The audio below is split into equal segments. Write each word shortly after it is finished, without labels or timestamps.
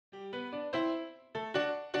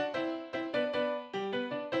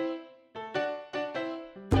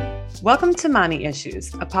Welcome to Mommy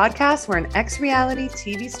Issues, a podcast where an ex-reality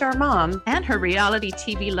TV star mom and her reality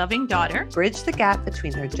TV loving daughter bridge the gap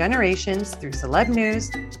between their generations through celeb news,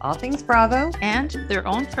 all things Bravo, and their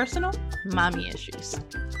own personal mommy issues.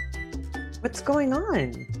 What's going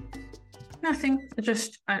on? Nothing.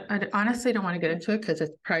 Just, I honestly don't want to get into it because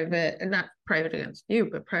it's private, and not private against you,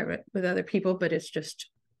 but private with other people. But it's just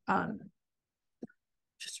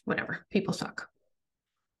whatever. People suck.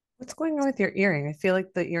 What's going on with your earring? I feel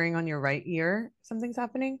like the earring on your right ear, something's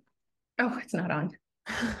happening. Oh, it's not on.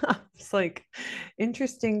 It's like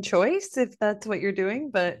interesting choice if that's what you're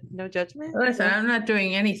doing, but no judgment. Listen, I'm not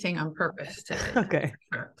doing anything on purpose today. Okay.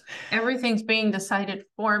 Everything's being decided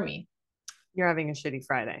for me. You're having a shitty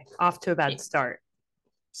Friday. Off to a bad start.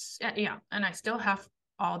 Yeah, and I still have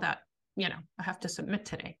all that, I have to submit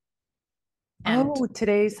today. And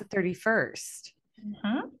today's the 31st.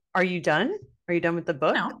 Mm-hmm. Are you done? Are you done with the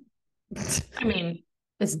book? No. I mean,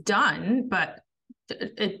 it's done, but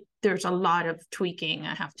there's a lot of tweaking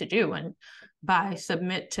I have to do. And by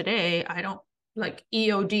submit today, I don't like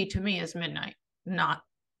EOD to me is midnight, not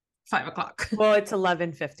 5 o'clock. Well, it's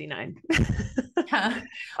 11:59.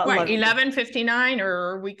 Right, 11:59,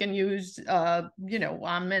 or we can use, I'll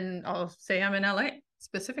say I'm in LA,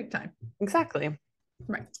 specific time. Exactly.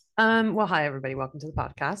 Right. Well, hi everybody. Welcome to the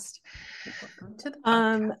podcast. Welcome to the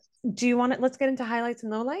podcast. Do you want it? Let's get into highlights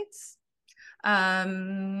and lowlights.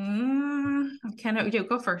 You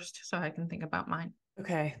go first so I can think about mine.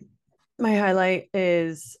 Okay. My highlight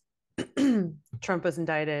is Trump was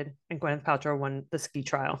indicted and Gwyneth Paltrow won the ski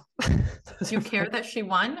trial. Do you care that she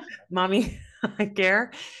won? Mommy, I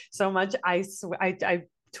care so much. I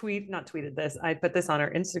tweeted this. I put this on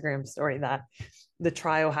our Instagram story that the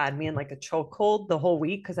trial had me in like a chokehold the whole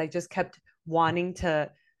week because I just kept wanting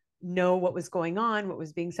to know what was going on, what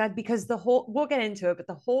was being said, because we'll get into it, but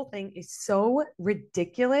the whole thing is so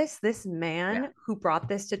ridiculous. This man who brought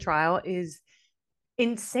this to trial is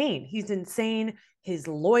insane. He's insane. His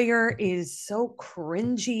lawyer is so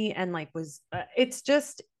cringy and it's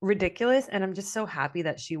just ridiculous. And I'm just so happy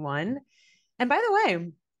that she won. And by the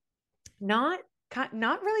way, not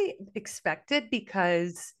really expected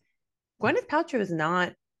because Gwyneth Paltrow is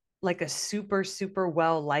not like a super, super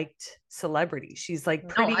well-liked celebrity. She's like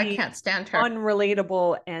pretty I can't stand her.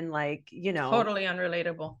 Unrelatable and totally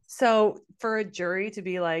unrelatable. So for a jury to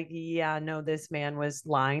be like, yeah, no, this man was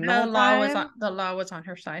lying. The law was on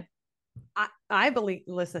her side. I believe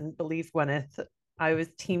Gwyneth. I was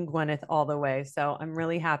team Gwyneth all the way. So I'm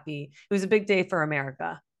really happy. It was a big day for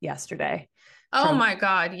America yesterday. Oh my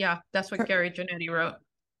God. Yeah. That's what Gary Janetti wrote.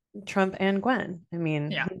 Trump and Gwen. I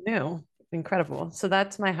mean, who knew? Incredible. So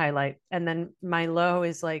that's my highlight. And then my low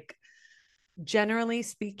is generally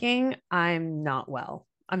speaking, I'm not well.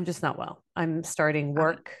 I'm just not well. I'm starting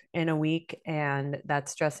work in a week and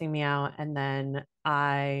that's stressing me out. And then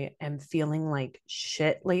I am feeling like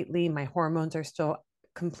shit lately. My hormones are still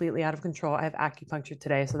completely out of control. I have acupuncture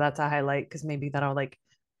today. So that's a highlight because maybe that'll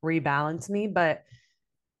rebalance me. But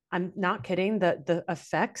I'm not kidding. The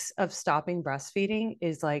effects of stopping breastfeeding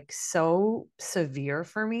is so severe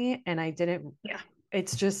for me. And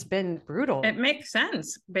it's just been brutal. It makes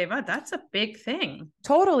sense, Beva. That's a big thing.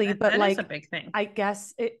 Totally. But that is a big thing. I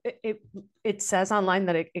guess it says online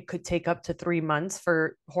that it could take up to 3 months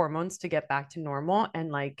for hormones to get back to normal.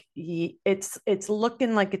 And it's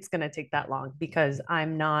looking like it's going to take that long because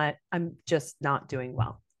I'm just not doing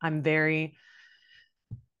well. I'm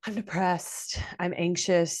depressed. I'm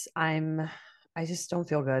anxious. I just don't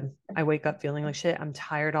feel good. I wake up feeling like shit. I'm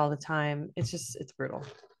tired all the time. It's brutal.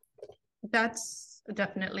 That's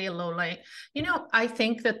definitely a low light. I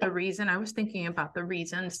think that I was thinking about the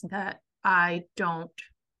reasons that I don't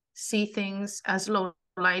see things as low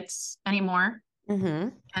lights anymore. Mm-hmm.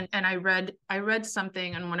 And I read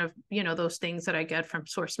something on one of those things that I get from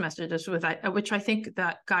source messages which I think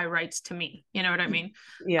that guy writes to me. You know what I mean?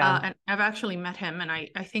 Yeah. And I've actually met him, and I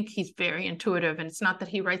think he's very intuitive. And it's not that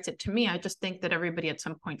he writes it to me. I just think that everybody at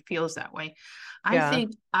some point feels that way. I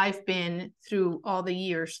think I've been through all the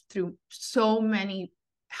years through so many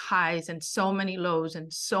highs and so many lows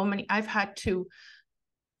and I've had to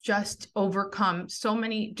just overcome so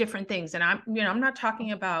many different things. And I'm not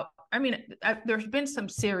talking about. There's been some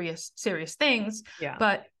serious things,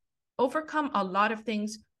 but overcome a lot of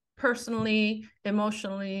things personally,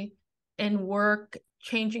 emotionally, in work,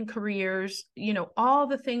 changing careers, all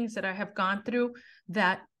the things that I have gone through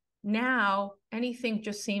that now anything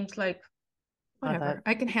just seems like whatever,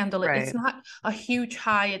 I can handle it. Right. It's not a huge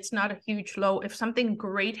high. It's not a huge low. If something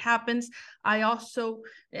great happens,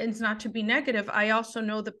 it's not to be negative. I also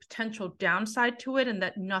know the potential downside to it and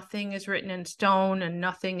that nothing is written in stone and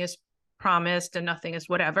nothing is promised and nothing is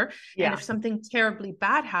whatever. Yeah. And if something terribly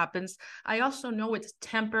bad happens, I also know it's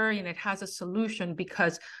temporary and it has a solution,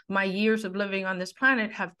 because my years of living on this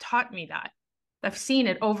planet have taught me that. I've seen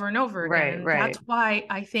it over and over again. And that's why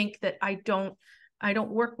I think that I don't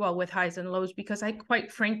work well with highs and lows, because I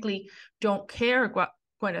quite frankly don't care what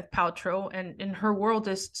Gwyneth Paltrow and her world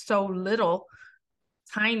is so little,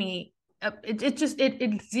 tiny. It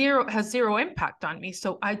has zero impact on me.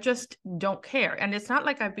 So I just don't care. And it's not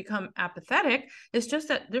like I've become apathetic. It's just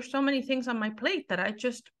that there's so many things on my plate that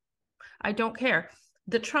I don't care.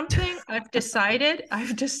 The Trump thing, I've decided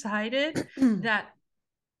that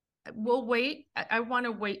we'll wait. I want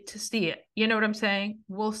to wait to see it. You know what I'm saying?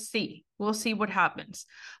 We'll see what happens.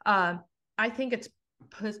 I think it's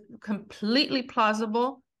completely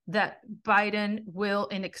plausible that Biden will,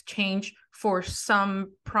 in exchange for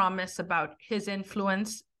some promise about his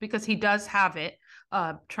influence, because he does have it,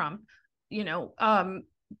 Trump,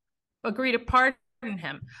 agree to pardon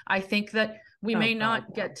him. I think that we may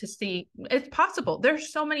not get to see. It's possible.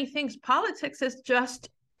 There's so many things. Politics is just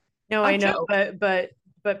I know,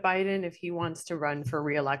 but Biden, if he wants to run for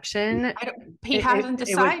re-election, he hasn't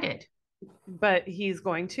decided. But he's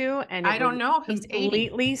going to, and I don't know. He's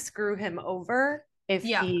completely 80. Screw him over if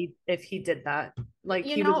he did that. Like,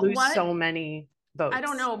 he would lose so many votes. I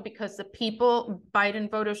don't know, because the people, Biden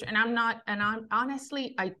voters, and I'm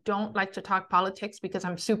honestly, I don't like to talk politics because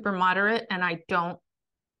I'm super moderate and I don't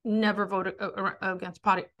never vote against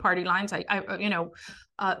party lines.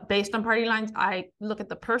 Based on party lines, I look at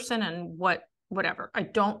the person and whatever. I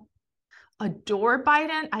don't adore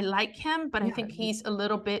Biden. I like him, but I think he's a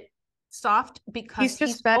little bit soft because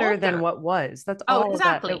he's better than what was. That's all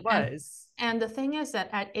exactly. That it was. And the thing is that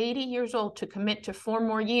at 80 years old, to commit to 4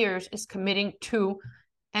 more years is committing to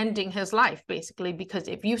ending his life, basically, because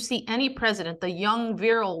if you see any president, the young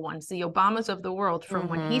virile ones, the Obamas of the world, from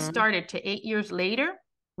when he started to 8 years later,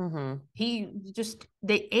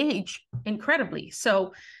 they age incredibly.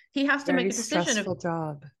 So he has to make a decision.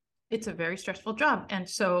 It's a very stressful job. And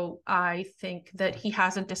so I think that he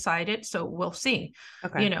hasn't decided. So we'll see.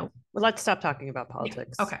 Okay. Well, let's stop talking about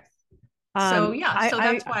politics. Okay. So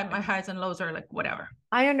that's why my highs and lows are like whatever.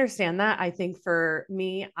 I understand that. I think for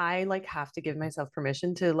me, I have to give myself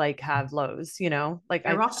permission to have lows,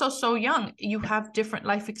 you're also so young. You have different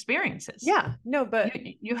life experiences. Yeah, no, but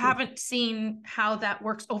you haven't seen how that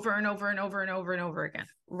works over and over and over and over and over again.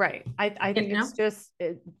 Right. I think it's just,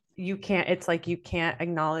 you can't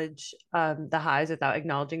acknowledge the highs without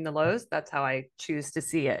acknowledging the lows. That's how I choose to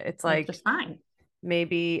see it. It's like, just fine.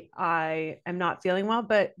 Maybe I am not feeling well,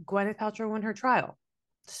 but Gwyneth Paltrow won her trial.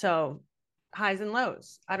 So highs and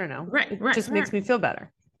lows. I don't know. Right. It just makes me feel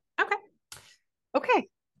better. Okay.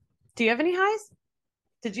 Do you have any highs?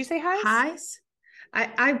 Did you say highs? Highs?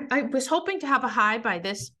 I was hoping to have a high by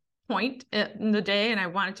this point in the day, and I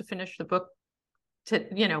wanted to finish the book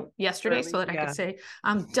yesterday early, so that I could say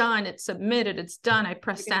I'm done. It's submitted. It's done. I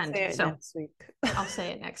press send. So next week. I'll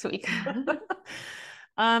say it next week.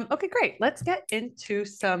 Okay, great. Let's get into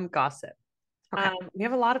some gossip. Okay. We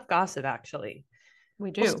have a lot of gossip, actually.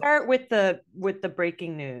 We do. We'll start with the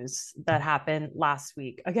breaking news that happened last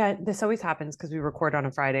week. Again, this always happens because we record on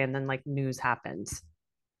a Friday and then news happens.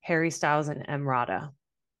 Harry Styles and Emrata.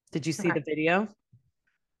 Did you see the video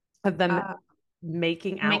of them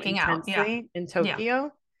making out intensely in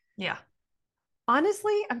Tokyo? Yeah.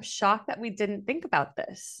 Honestly, I'm shocked that we didn't think about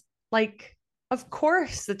this. Of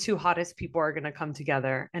course, the two hottest people are going to come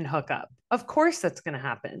together and hook up. Of course, that's going to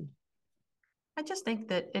happen. I just think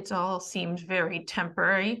that it all seems very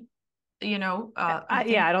temporary,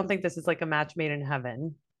 I don't think this is a match made in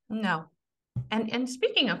heaven. No. And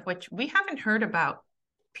speaking of which, we haven't heard about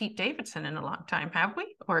Pete Davidson in a long time, have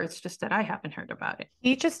we? Or it's just that I haven't heard about it.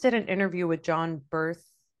 He just did an interview with John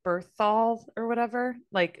Berthal or whatever,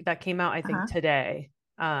 that came out, I think, today.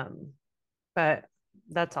 But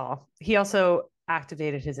that's all. He also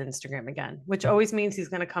activated his Instagram again, which always means he's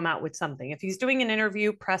going to come out with something. If he's doing an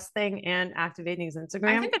interview, press thing, and activating his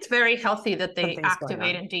Instagram, I think it's very healthy that they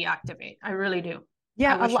activate and deactivate. I really do.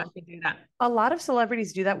 Yeah, I wish I could do that. A lot of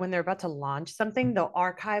celebrities do that when they're about to launch something. They'll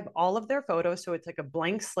archive all of their photos, so it's a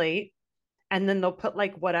blank slate, and then they'll put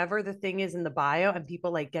whatever the thing is in the bio, and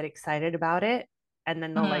people get excited about it, and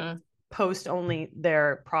then they'll post only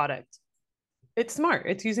their product. It's smart.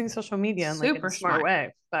 It's using social media in a smart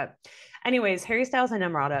way. But anyways, Harry Styles and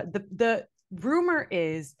Emrata. The rumor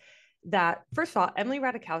is that, first of all, Emily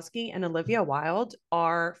Ratajkowski and Olivia Wilde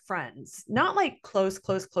are friends. Not close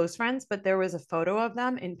friends, but there was a photo of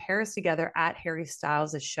them in Paris together at Harry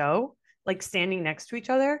Styles' show, standing next to each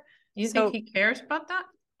other. You think he cares about that?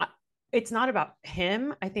 It's not about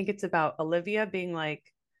him. I think it's about Olivia being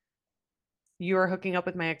you are hooking up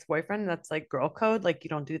with my ex-boyfriend. That's like girl code. Like you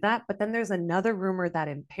don't do that. But then there's another rumor that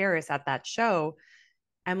in Paris at that show,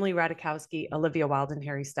 Emily Ratajkowski, Olivia Wilde, and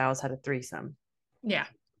Harry Styles had a threesome. Yeah.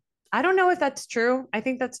 I don't know if that's true. I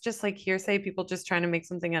think that's just like hearsay, people just trying to make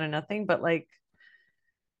something out of nothing. But like,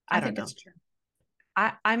 I I don't think know. it's true.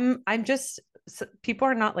 I'm just people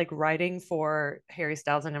are not like writing for Harry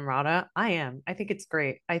Styles and Emrata. I am. I think it's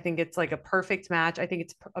great. I think it's like a perfect match. I think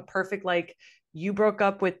it's a perfect like you broke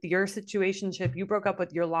up with your situationship, you broke up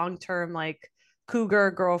with your long-term like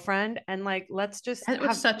cougar girlfriend, and like let's just It was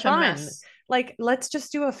have such a fun. mess. Like let's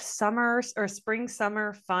just do a summer or spring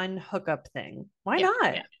summer fun hookup thing. Why Yeah.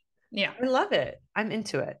 not? Yeah. Yeah. I love it. I'm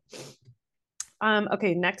into it.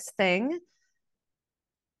 Okay, next thing.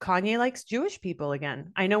 Kanye likes Jewish people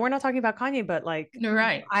again. I know we're not talking about Kanye, but like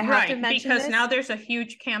Right, I have to right. mention Because now this. there's a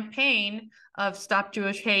huge campaign of Stop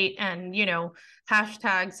Jewish Hate and,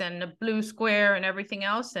 hashtags and the blue square and everything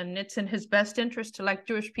else. And it's in his best interest to like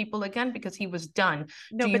Jewish people again because he was done.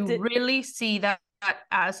 No, Do but you really see that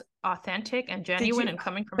as authentic and did genuine you and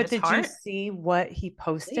coming from but his did you heart? see what he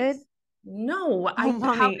posted? Please. No, Oh, how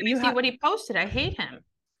mommy, can I see what he posted? I hate him.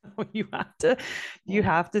 you have to you Yeah.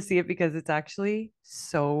 have to see it because it's actually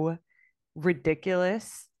so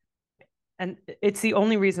ridiculous, and it's the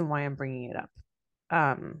only reason why I'm bringing it up.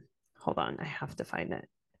 Um, hold on, I have to find it.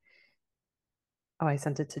 Oh, I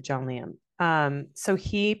sent it to John Liam. So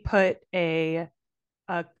he put a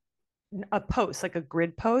a post, like a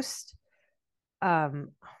grid post. Oh my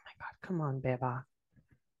God, come on, Beba.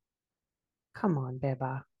 Come on,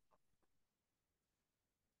 Beba.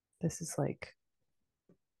 This is like,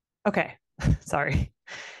 okay, sorry.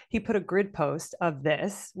 He put a grid post of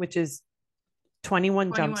this, which is 21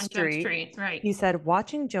 Jump 21 Jump Street. Street, right. He said,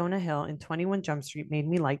 watching Jonah Hill in 21 Jump Street made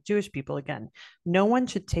me like Jewish people again. No one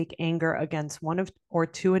should take anger against one of or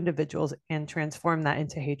two individuals and transform that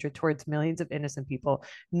into hatred towards millions of innocent people.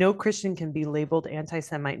 No Christian can be labeled anti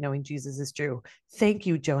Semite knowing Jesus is Jew. Thank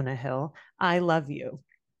you, Jonah Hill. I love you.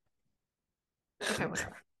 Okay,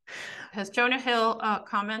 whatever. Has Jonah Hill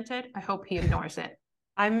commented? I hope he ignores it.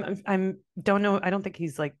 I'm don't know. I don't think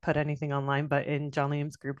he's like put anything online, but in John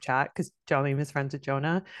Liam's group chat, because John Liam is friends with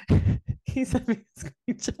Jonah, he sent me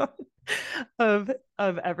a screenshot of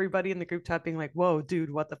everybody in the group chat being like, "Whoa,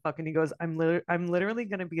 dude, what the fuck?" And he goes, I'm literally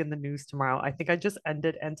gonna be in the news tomorrow. I think I just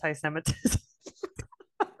ended anti-Semitism."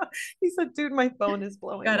 He said, "Dude, my phone is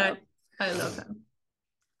blowing God, up." I love him.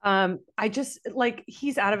 I just like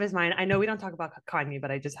he's out of his mind. I know we don't talk about Kanye,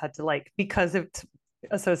 but I just had to like because it's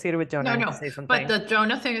associated with Jonah, I had to No, say but something. the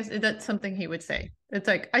Jonah thing that's something he would say. It's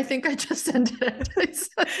like, I think I just ended it.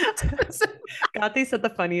 Kathy said the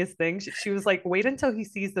funniest thing. She was like, wait until he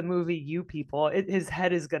sees the movie You People. His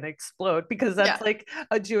head is going to explode because that's Yeah. like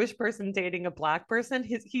a Jewish person dating a black person.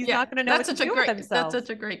 He's Yeah. not going to know what to do with That's himself. such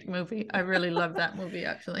a great movie. I really love that movie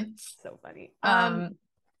actually. So funny. Um,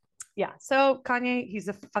 Yeah. So Kanye, he's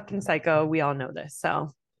a fucking psycho. We all know this.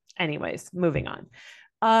 So, anyways, moving on.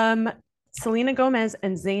 Um, Selena Gomez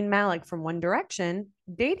and Zayn Malik from One Direction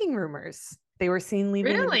dating rumors. They were seen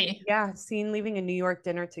leaving. really? Seen leaving a New York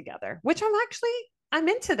dinner together. Which I'm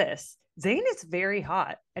into this. Zayn is very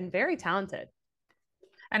hot and very talented.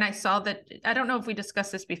 And I saw that, I don't know if we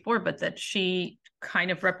discussed this before, but that she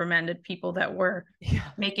kind of reprimanded people that were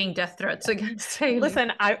making death threats against Haley.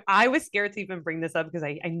 Listen, I was scared to even bring this up because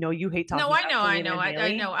I know you hate talking No, about I know. Selena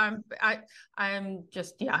and Haley. I'm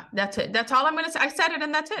just, yeah, that's it. That's all I'm going to say. I said it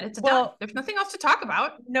and that's it. It's done. There's nothing else to talk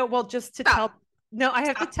about. No, well, just to Stop. I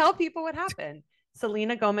have to tell people what happened.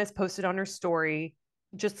 Selena Gomez posted on her story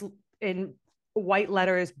just in white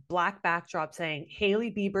letters, black backdrop saying,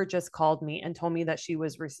 Haley Bieber just called me and told me that she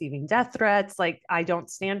was receiving death threats. Like, I don't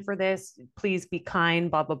stand for this. Please be kind,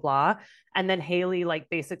 blah, blah, blah. And then Haley like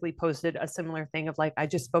basically posted a similar thing of like, I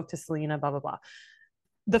just spoke to Selena, blah, blah,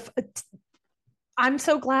 blah. I'm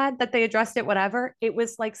so glad that they addressed it, whatever. It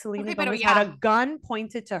was like Selena Gomez had a gun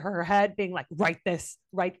pointed to her head being like, write this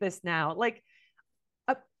now. Like,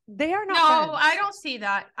 they are not No, friends. I don't see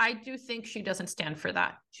that. I do think she doesn't stand for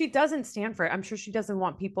that. She doesn't stand for it. I'm sure she doesn't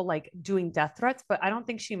want people like doing death threats, but I don't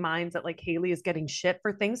think she minds that like Haley is getting shit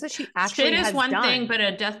for things that she actually has one done. thing, but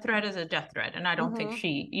a death threat is a death threat. And I don't think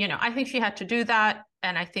I think she had to do that.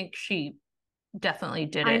 And I think she definitely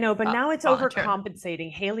did it. I know, but now it's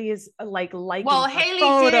overcompensating. Haley is like well,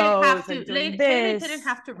 Haley didn't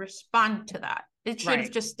have to respond to that. It should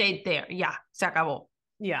have just stayed there. Yeah, se acabó.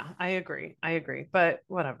 Yeah, I agree. But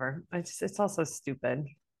whatever. It's also stupid.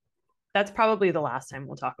 That's probably the last time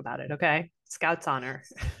we'll talk about it. Okay. Scout's honor.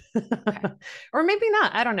 Okay. Or maybe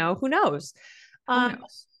not. I don't know. Who knows?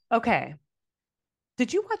 Okay.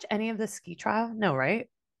 Did you watch any of the ski trial? No, right?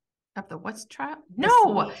 Of the what's trial?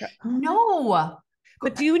 No, no.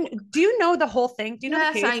 But do you know the whole thing? Do you know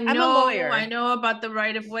the case? I know. I'm a lawyer. I know about the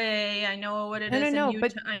right of way. I know what it is in Utah.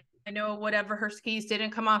 But I know whatever her skis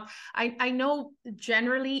didn't come off. I know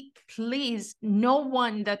generally, please, no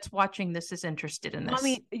one that's watching this is interested in this.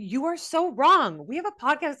 Mommy, you are so wrong. We have a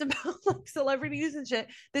podcast about like celebrities and shit.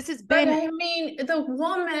 This has been. But I mean, the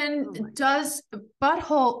woman does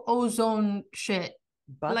butthole ozone shit.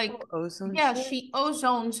 Butthole like ozone yeah, shit? She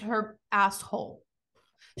ozones her asshole.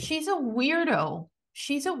 She's a weirdo.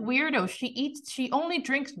 She's a weirdo. She only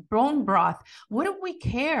drinks bone broth. What do we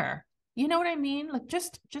care? You know what I mean? Like,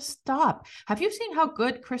 just stop. Have you seen how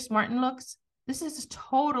good Chris Martin looks? This is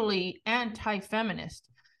totally anti-feminist.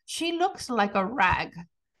 She looks like a rag.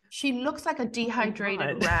 She looks like a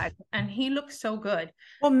dehydrated rag, and he looks so good.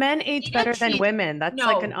 Well, men age better than women. That's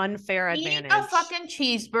like an unfair advantage. Eat a fucking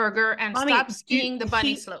cheeseburger and stop skiing the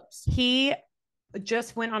bunny slopes. He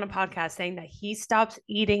just went on a podcast saying that he stops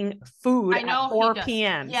eating food at 4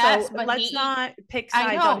 p.m. Yes, so let's not pick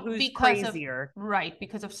sides on who's crazier. Right,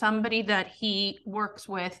 because of somebody that he works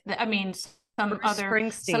with. I mean, some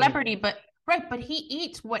other celebrity, but he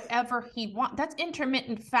eats whatever he wants. That's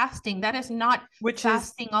intermittent fasting. That is not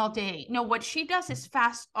fasting all day. No, what she does is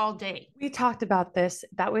fast all day. We talked about this.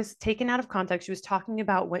 That was taken out of context. She was talking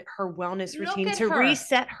about what her wellness routine to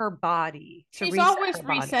reset her body. She's always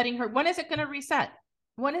resetting her. When is it going to reset?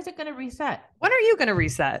 When is it going to reset? When are you going to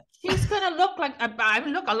reset? She's going to look like, I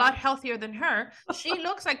look a lot healthier than her. She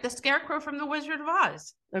looks like the scarecrow from the Wizard of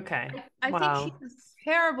Oz. Okay. I think she's a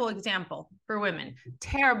terrible example for women.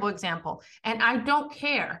 Terrible example. And I don't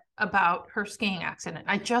care about her skiing accident.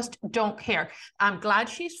 I just don't care. I'm glad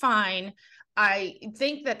she's fine. I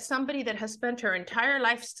think that somebody that has spent her entire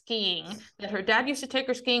life skiing, that her dad used to take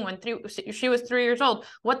her skiing when she was 3 years old.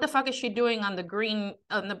 What the fuck is she doing on the green,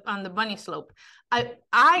 on the bunny slope?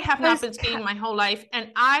 I have not been skiing my whole life,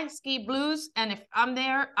 and I ski blues. And if I'm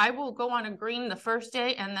there, I will go on a green the first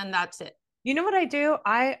day, and then that's it. You know what I do?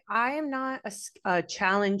 I am not a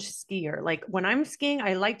challenge skier. Like when I'm skiing,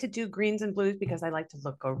 I like to do greens and blues because I like to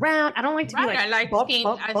look around. I don't like to be like, I like bump, skiing.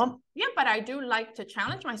 Bump. Yeah, but I do like to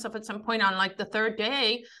challenge myself at some point on like the third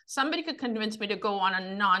day. Somebody could convince me to go on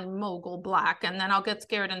a non-mogul black, and then I'll get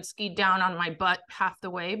scared and ski down on my butt half the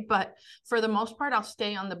way. But for the most part, I'll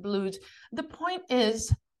stay on the blues. The point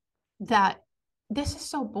is that this is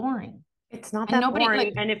so boring. It's not that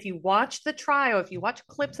boring. And if you watch the trial, if you watch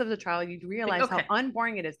clips of the trial, you'd realize how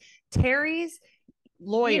unboring it is. Terry's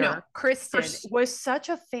lawyer, Kristen, was such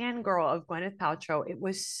a fangirl of Gwyneth Paltrow. It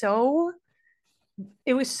was so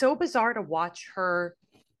bizarre to watch her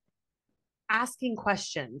asking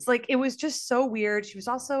questions. Like it was just so weird. She was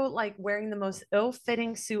also like wearing the most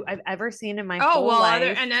ill-fitting suit I've ever seen in my whole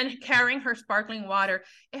life. And then carrying her sparkling water.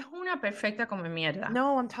 Es una perfecta como mierda.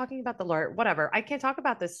 No, I'm talking about the lawyer. Whatever. I can't talk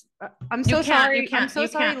about this. I'm so sorry. I'm so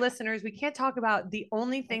sorry, listeners. We can't talk about the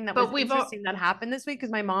only thing that was interesting that happened this week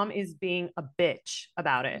because my mom is being a bitch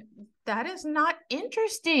about it. That is not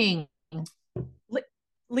interesting.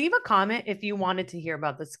 Leave a comment if you wanted to hear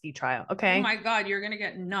about the ski trial. Okay. Oh my God, you're going to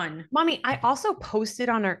get none. Mommy, I also posted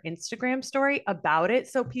on our Instagram story about it.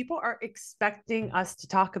 So people are expecting us to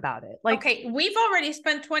talk about it. Like, okay, we've already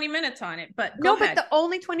spent 20 minutes on it, but go ahead. But the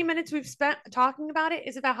only 20 minutes we've spent talking about it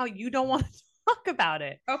is about how you don't want to talk about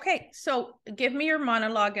it. Okay. So give me your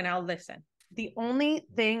monologue and I'll listen. The only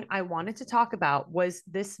thing I wanted to talk about was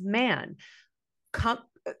this man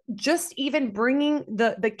just even bringing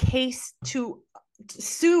the case to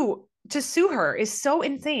sue her is so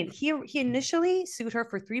insane. He initially sued her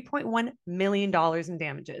for $3.1 million in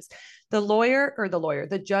damages.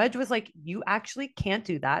 The judge was like, you actually can't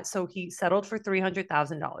do that. So he settled for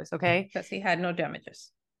 $300,000. Okay. Because he had no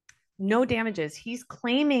damages. No damages. He's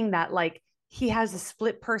claiming that like he has a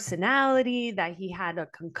split personality, that he had a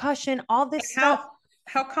concussion, all this stuff.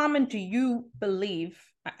 How common do you believe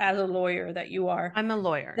as a lawyer that you are? I'm a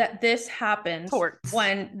lawyer. That this happens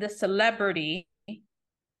when the celebrity,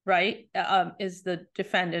 right, is the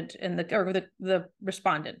defendant and the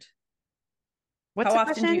respondent. What's the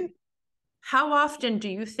question? How often do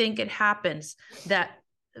you think it happens that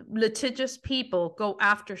litigious people go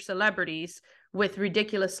after celebrities with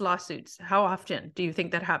ridiculous lawsuits? How often do you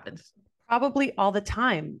think that happens? Probably all the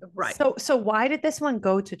time. Right. So why did this one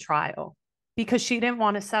go to trial? Because she didn't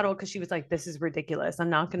want to settle because she was like, this is ridiculous. I'm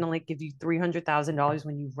not going to like give you $300,000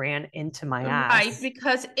 when you ran into my ass. Right,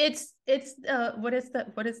 because it's what is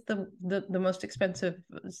the most expensive,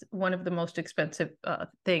 one of the most expensive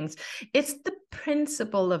things. It's the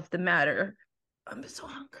principle of the matter. I'm so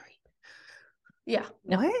hungry. Yeah.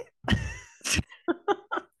 No. What?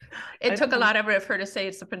 It took a lot of her to say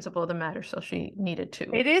it's the principle of the matter, so she needed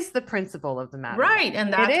to. It is the principle of the matter. Right,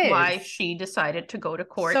 and that's why she decided to go to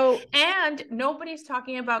court. So, and nobody's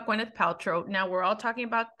talking about Gwyneth Paltrow. Now we're all talking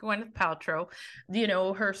about Gwyneth Paltrow. You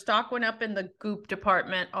know, her stock went up in the Goop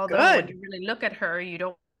department, although when you really look at her, you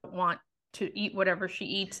don't want to eat whatever she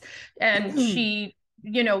eats. And she,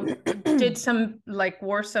 you know, did some, like,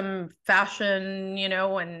 wore some fashion, you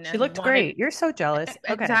know, and she looked great. You're so jealous.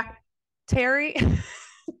 Exactly. Okay. Terry,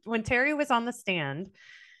 when Terry was on the stand,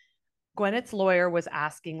 Gwyneth's lawyer was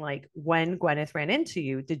asking, like, when Gwyneth ran into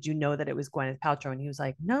you, did you know that it was Gwyneth Paltrow? And he was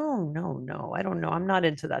like, no, I don't know. I'm not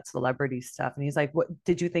into that celebrity stuff. And he's like, what,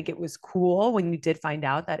 did you think it was cool when you did find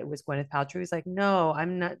out that it was Gwyneth Paltrow? He's like, no,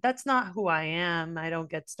 I'm not. That's not who I am. I don't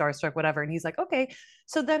get starstruck, whatever. And he's like, okay.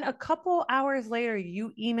 So then a couple hours later,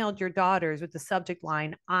 you emailed your daughters with the subject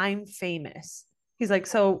line, I'm famous. He's like,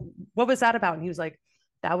 so what was that about? And he was like,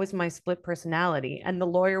 that was my split personality. And the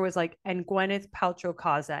lawyer was like, and Gwyneth Paltrow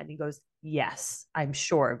caused that. And he goes, yes, I'm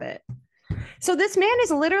sure of it. So this man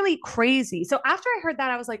is literally crazy. So after I heard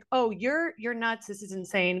that, I was like, oh, you're nuts. This is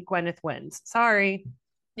insane. Gwyneth wins. Sorry.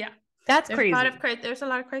 Yeah. That's crazy. There's a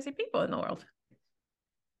lot of crazy people in the world.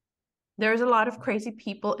 There's a lot of crazy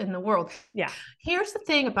people in the world. Yeah. Here's the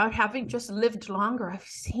thing about having just lived longer. I've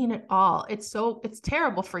seen it all. It's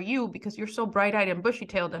terrible for you because you're so bright-eyed and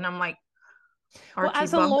bushy-tailed. And I'm like, well,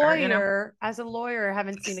 as a lawyer, I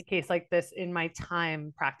haven't seen a case like this in my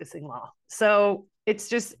time practicing law. So it's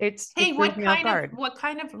hey, what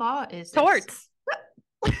kind of law is torts?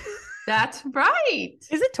 That's right.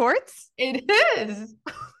 Is it torts? It is.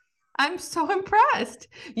 I'm so impressed.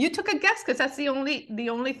 You took a guess because that's the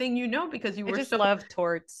only thing you know, because you were just love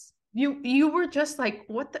torts. You were just like,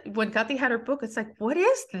 when Kathy had her book, it's like, what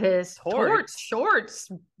is this? Torts. Shorts.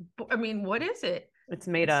 I mean, what is it? It's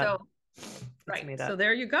made up. Right. So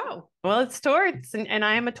there you go. Well, it's torts, and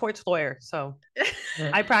I am a torts lawyer, so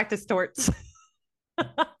I practice torts.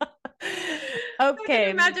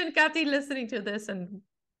 Okay. Imagine Kathy listening to this and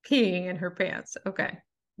peeing in her pants. Okay.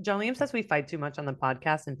 John Liam says we fight too much on the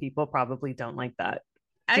podcast, and people probably don't like that.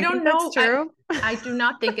 I don't know. That's true. I do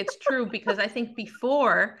not think it's true, because I think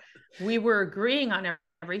before we were agreeing on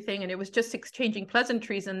everything and it was just exchanging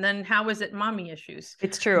pleasantries, and then how is it mommy issues?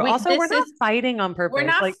 It's true. Also, we're not fighting on purpose. We're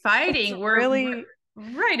not fighting. We're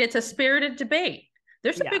right. It's a spirited debate.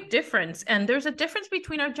 There's a big difference, and there's a difference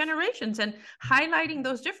between our generations, and highlighting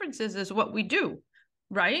those differences is what we do.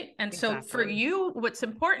 Right. And so for you, what's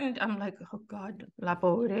important, I'm like, oh God, la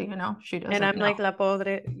pobre, you know, she doesn't And I'm know. like, la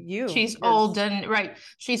pobre, she's old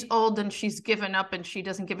she's old and she's given up and she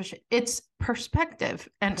doesn't give a shit. It's perspective.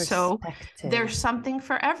 And so there's something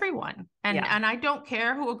for everyone. And I don't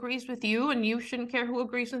care who agrees with you, and you shouldn't care who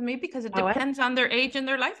agrees with me, because it depends on their age and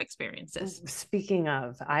their life experiences. Speaking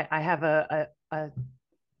of, I have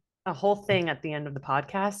a whole thing at the end of the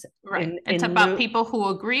podcast. Right. It's about people who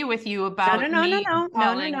agree with you about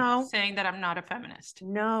no, saying that I'm not a feminist.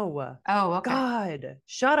 No. Oh, okay. God,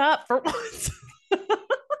 shut up for once.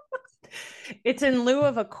 It's in lieu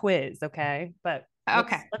of a quiz, okay? But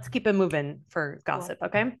let's keep it moving for gossip,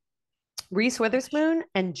 okay? Reese Witherspoon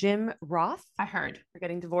and Jim Roth, I heard, are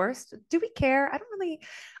getting divorced. Do we care? I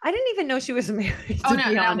didn't even know she was married. Oh,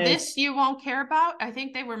 no, now this you won't care about. I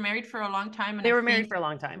think they were married for a long time. And they were married for a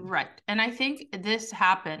long time. Right. And I think this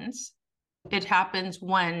happens. It happens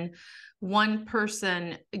when one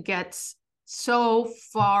person gets so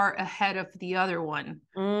far ahead of the other one.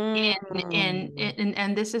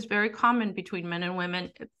 And this is very common between men and women.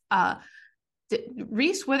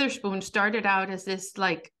 Reese Witherspoon started out as this,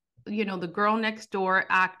 like, you know, the girl next door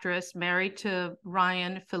actress married to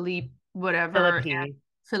Ryan Philippe, whatever.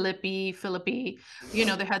 Philippi, you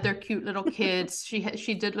know, they had their cute little kids.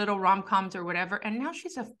 She did little rom-coms or whatever, and now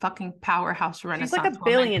she's a fucking powerhouse Renaissance. She's like a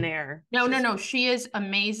billionaire. No, she is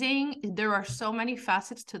amazing. There are so many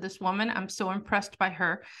facets to this woman. I'm so impressed by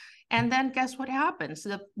her. And then guess what happens?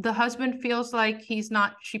 The husband feels like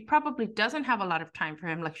she probably doesn't have a lot of time for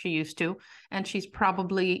him like she used to, and she's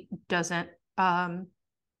probably doesn't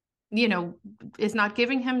you know, is not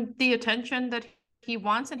giving him the attention that he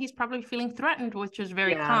wants, and he's probably feeling threatened, which is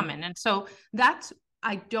very common. And so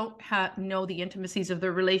I don't know the intimacies of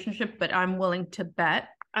their relationship, but I'm willing to bet.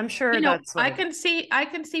 I'm sure I can see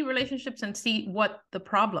relationships and see what the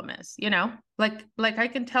problem is, you know, like I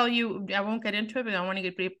can tell you, I won't get into it, but I don't want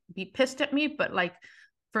to be pissed at me. But, like,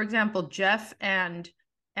 for example, Jeff and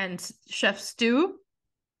Chef Stu,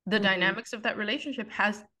 the dynamics of that relationship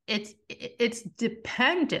it's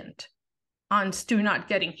dependent on Stu not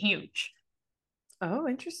getting huge. Oh,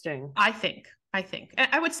 interesting. I think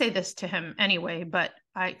I would say this to him anyway, but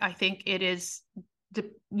I think it is,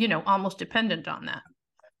 you know, almost dependent on that.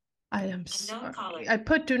 I am sorry. I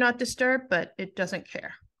put do not disturb, but it doesn't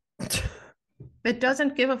care. It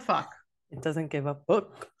doesn't give a fuck. It doesn't give a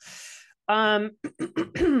fuck.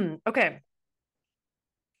 Okay.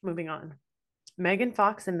 Moving on. Megan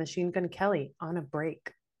Fox and Machine Gun Kelly on a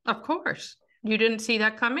break. Of course. You didn't see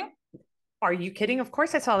that coming? Are you kidding? Of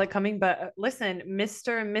course I saw that coming, but listen,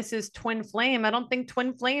 Mr. and Mrs. Twin Flame, I don't think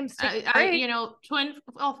twin flames take a break. Twin.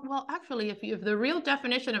 Well, actually, if the real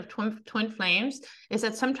definition of twin flames is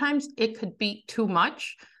that sometimes it could be too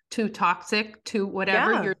much, too toxic, too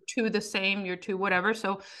whatever. Yeah. You're too the same. You're too whatever.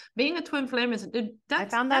 So being a twin flame I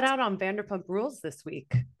found that out on Vanderpump Rules this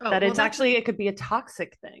week. That it's actually it could be a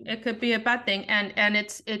toxic thing. It could be a bad thing, and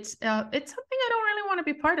it's something I don't really want to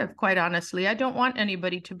be part of. Quite honestly, I don't want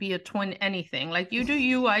anybody to be a twin anything. Like you do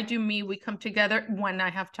you, I do me. We come together when I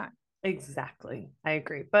have time. Exactly, I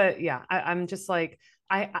agree. But yeah, I'm just like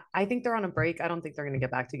I think they're on a break. I don't think they're going to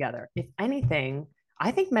get back together. If anything, I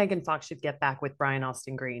think Megan Fox should get back with Brian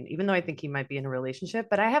Austin Green, even though I think he might be in a relationship.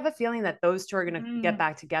 But I have a feeling that those two are going to get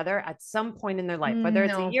back together at some point in their life, whether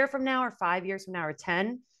it's a year from now or 5 years from now or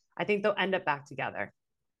 10. I think they'll end up back together.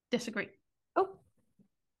 Disagree. Oh,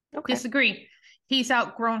 okay. Disagree. He's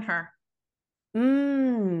outgrown her.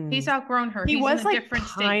 He's outgrown her. He He's was in a like different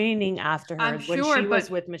pining state. after her when she was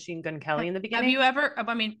with Machine Gun Kelly in the beginning. Have you ever?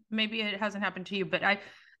 I mean, maybe it hasn't happened to you, but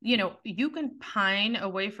you can pine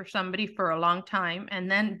away for somebody for a long time,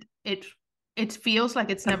 and then it feels like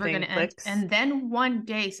it's never going to end. And then one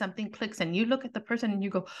day something clicks, and you look at the person and you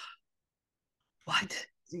go, "What?"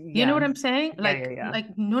 Yeah. You know what I'm saying? Like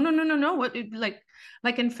no. What?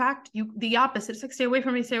 Like in fact, the opposite. It's like stay away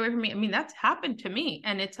from me, stay away from me. I mean, that's happened to me,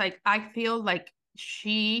 and it's like I feel like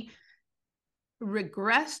she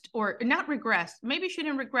regressed, or not regressed. Maybe she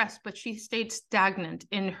didn't regress, but she stayed stagnant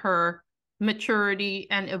in her maturity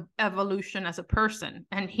and evolution as a person,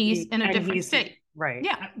 and he's in a different state. Right.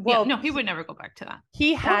 Yeah. Well, no, he would never go back to that.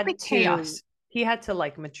 He had to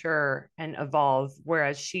like mature and evolve,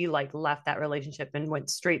 whereas she like left that relationship and went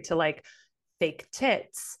straight to like fake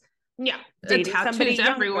tits. Yeah, dating somebody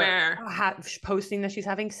everywhere, posting that she's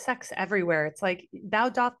having sex everywhere. It's like thou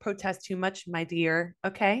doth protest too much, my dear.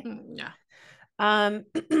 Okay. Yeah.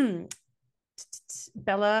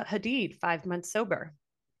 Bella Hadid, 5 months sober.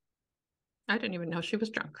 I didn't even know she was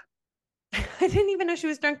drunk. I didn't even know she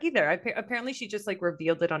was drunk either. Apparently she just like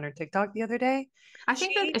revealed it on her TikTok the other day. I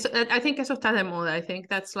think eso está de moda. I think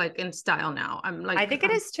that's like in style now. I think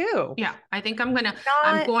it is too. Yeah. I think I'm going to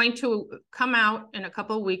come out in a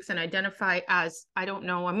couple of weeks and identify as, I don't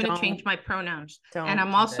know, I'm going to change my pronouns. And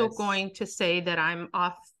I'm also going to say that I'm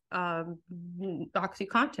off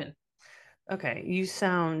OxyContin. Okay. You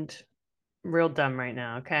sound real dumb right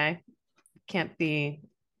now. Okay. Can't be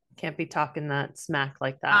talking that smack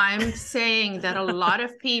like that. I'm saying that a lot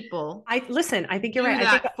of people I think you're right.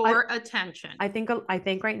 I think for attention. I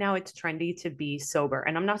think right now it's trendy to be sober.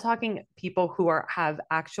 And I'm not talking people who have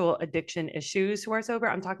actual addiction issues who are sober.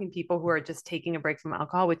 I'm talking people who are just taking a break from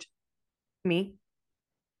alcohol, which me.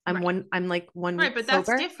 I'm like 1 week right, but sober.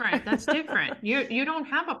 That's different. That's different. You don't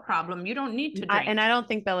have a problem. You don't need to drink. And I don't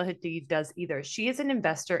think Bella Hadid does either. She is an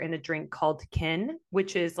investor in a drink called Kin,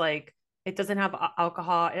 which is like, it doesn't have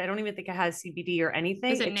alcohol. I don't even think it has CBD or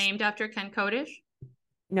anything. Is it named after Ken Kodish?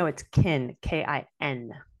 No, it's Kin,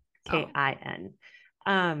 K-I-N. K-I-N.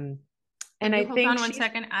 And I think hold on 1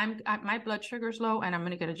 second. My blood sugar's low, and I'm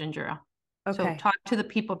going to get a ginger ale. Okay. So talk to the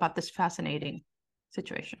people about this fascinating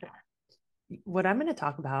situation. What I'm going to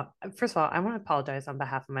talk about, first of all, I want to apologize on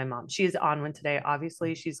behalf of my mom. She's on one today.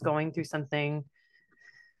 Obviously, she's going through something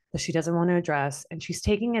that she doesn't want to address, and she's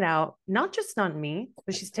taking it out not just on me,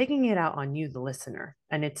 but she's taking it out on you, the listener,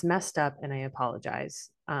 and it's messed up, and I apologize.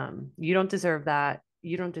 You don't deserve that.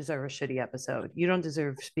 You don't deserve a shitty episode. You don't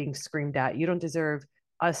deserve being screamed at. You don't deserve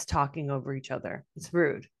us talking over each other. It's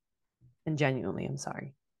rude, and genuinely, I'm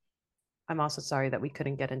sorry. I'm also sorry that we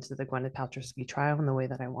couldn't get into the Gwyneth Paltrow ski trial in the way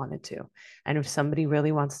that I wanted to. And if somebody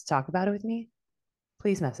really wants to talk about it with me,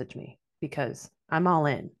 please message me, because I'm all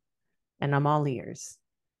in and I'm all ears.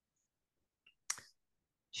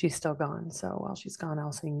 She's still gone. So while she's gone,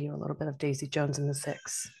 I'll sing you a little bit of Daisy Jones and the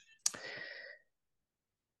Six.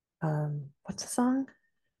 What's the song?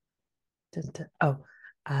 Oh,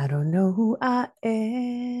 I don't know who I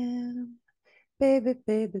am. Baby,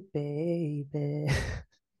 baby, baby.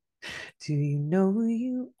 Do you know who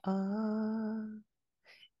you are?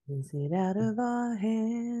 Is it out of our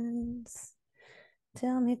hands?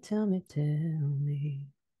 Tell me, tell me, tell me.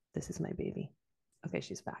 This is my baby. Okay,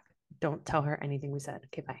 she's back. Don't tell her anything we said.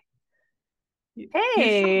 Okay, bye.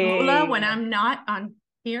 Hey, Lola, when I'm not on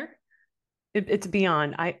here, it's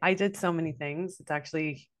beyond. I did so many things. It's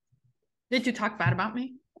actually. Did you talk bad about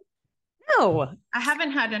me? No. I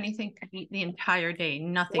haven't had anything to eat the entire day.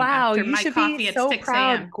 Nothing Wow, after you my should be coffee at so 6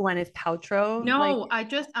 proud, a.m. Gwyneth Paltrow. Like, No,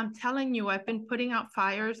 I'm telling you, I've been putting out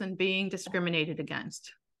fires and being discriminated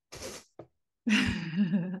against.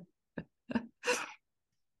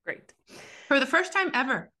 great. For the first time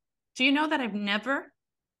ever. Do you know that I've never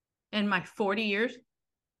in my 40 years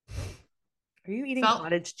Are you eating felt,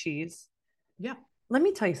 cottage cheese? yeah. Let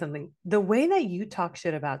me tell you something. The way that you talk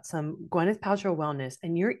shit about some Gwyneth Paltrow wellness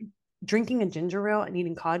and you're drinking a ginger ale and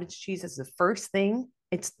eating cottage cheese as the first thing,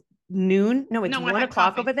 it's noon. No, it's No, I 1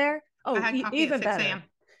 o'clock had over there. I Oh, had coffee at even 6 better. a.m.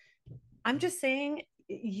 I'm just saying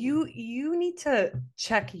you need to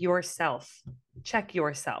check yourself. Check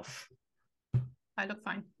yourself. I look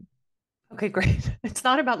fine. Okay, great. It's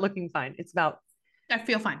not about looking fine. It's about I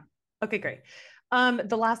feel fine. okay, great.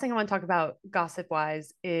 The last thing I want to talk about gossip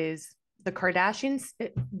wise is the Kardashians.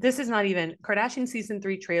 This is not even Kardashian season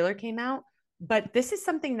 3 trailer came out, but this is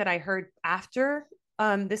something that I heard after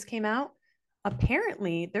this came out.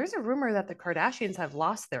 Apparently, there's a rumor that the Kardashians have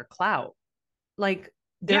lost their clout. Like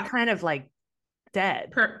they're Yeah. kind of like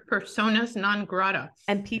dead. Personas non grata.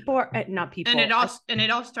 And people are not And people.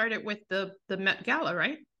 it all started with the Met Gala,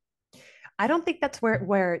 right? I don't think that's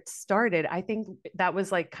where it started. I think that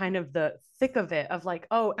was like kind of the thick of it of like,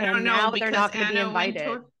 oh, I don't and know now they're because not going to be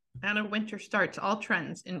invited. Anna Winter starts all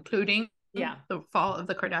trends, including Yeah. the fall of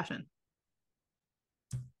the Kardashians.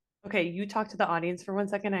 Okay, you talk to the audience for 1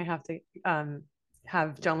 second. I have to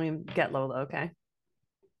have Jolene get Lola, okay?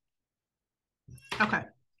 Okay.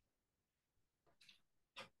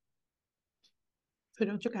 So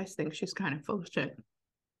don't you guys think she's kind of full of shit?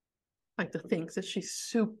 Like the things that she's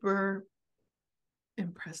super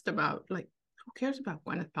impressed about. Like, who cares about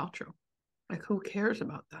Gwyneth Paltrow? Like, who cares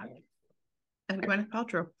about that? And Gwyneth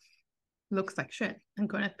Paltrow looks like shit. And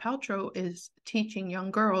Gwyneth Paltrow is teaching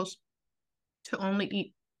young girls to only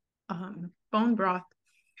eat bone broth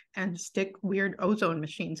and stick weird ozone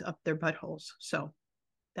machines up their buttholes. So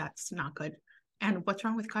that's not good. And what's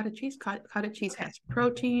wrong with cottage cheese? Cottage cheese has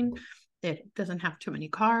protein. It doesn't have too many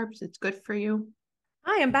carbs. It's good for you.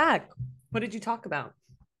 Hi, I'm back. What did you talk about?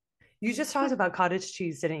 You just talked about cottage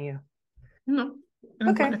cheese, didn't you? No, I'm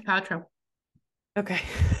Okay. Gwyneth Paltrow. Okay.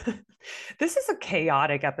 This is a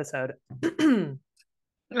chaotic episode. And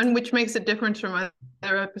which makes a difference from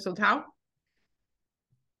other episodes. How?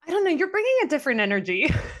 I don't know. You're bringing a different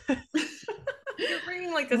energy. You're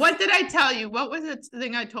bringing like this. What did I tell you? What was the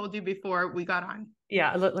thing I told you before we got on?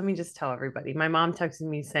 Yeah, let me just tell everybody. My mom texted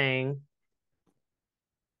me saying,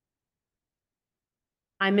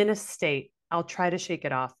 I'm in a state. I'll try to shake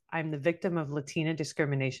it off. I'm the victim of Latina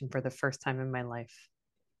discrimination for the first time in my life.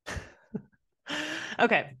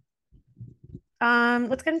 Okay.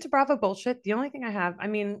 Let's get into Bravo bullshit. The only thing I have, I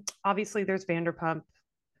mean, obviously there's Vanderpump.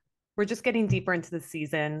 We're just getting deeper into the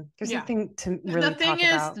season. There's nothing to really talk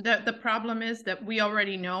about. The thing is, the problem is that we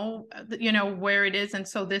already know, where it is. And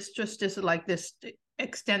so this just is like this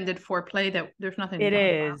extended foreplay that there's nothing to It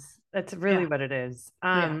talk is. about. That's really what it is.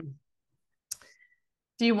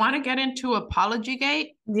 Do you want to get into Apology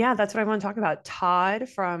Gate? Yeah, that's what I want to talk about. Todd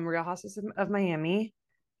from Real Houses of Miami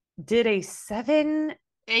did a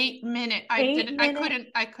 8 minute.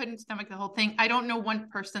 I couldn't stomach the whole thing. I don't know one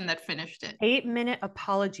person that finished it. 8-minute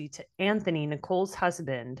apology to Anthony, Nicole's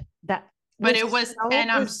husband. But it was, so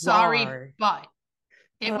and I'm sorry, but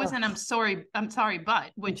it Ugh. was an I'm sorry,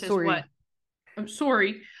 but, which is what I'm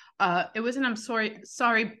sorry. It was an I'm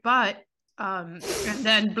sorry, but and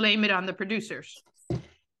then blame it on the producers.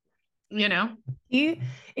 It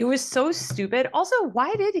was so stupid. Also,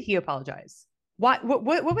 why did he apologize? What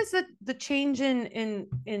was the change in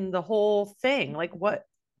the whole thing? Like what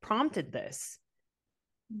prompted this?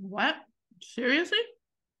 What? Seriously?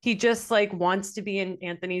 He just like wants to be in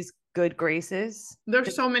Anthony's good graces.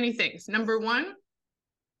 There's so many things. Number one,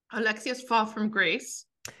 Alexia's fall from grace.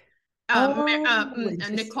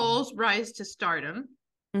 Nicole's rise to stardom.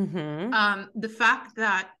 Mm-hmm. The fact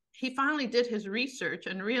that he finally did his research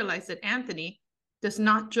and realized that Anthony does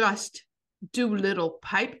not just do little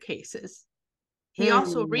pipe cases. He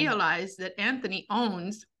also realized that Anthony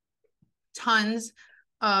owns tons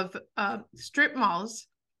of strip malls.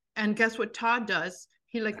 And guess what Todd does?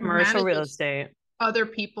 He like commercial real estate, other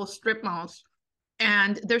people's strip malls.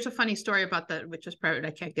 And there's a funny story about that, which is private.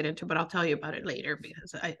 I can't get into, but I'll tell you about it later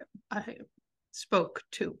because I spoke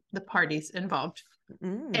to the parties involved.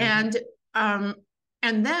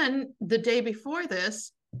 And then the day before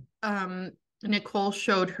this, Nicole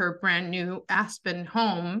showed her brand new Aspen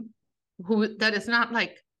home, that is not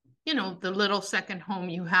like, the little second home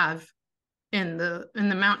you have in the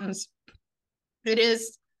mountains. It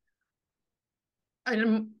is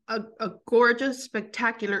a gorgeous,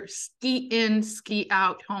 spectacular ski in, ski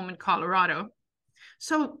out home in Colorado.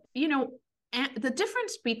 So, you know, and the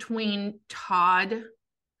difference between Todd,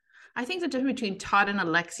 I think the difference between Todd and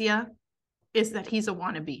Alexia is that he's a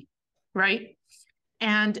wannabe, right?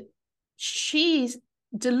 And she's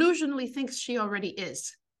delusionally thinks she already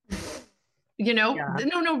is. You know, Yeah.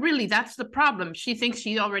 no, really, that's the problem. She thinks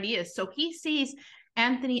she already is. So he sees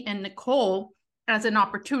Anthony and Nicole as an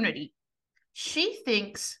opportunity. She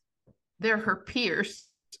thinks they're her peers.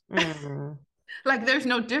 Mm. Like there's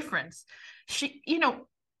no difference. She, you know,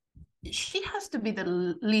 she has to be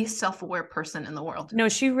the least self-aware person in the world. No,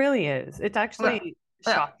 she really is. It's actually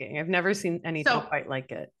shocking. I've never seen anything quite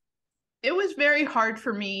like it. It was very hard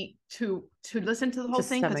for me to listen to the whole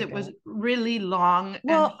thing because it was really long.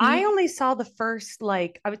 Well, I only saw the first,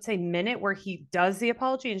 like, I would say minute where he does the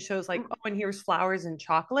apology and shows like, oh, and here's flowers and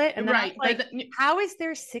chocolate. And then right. I'm like, how is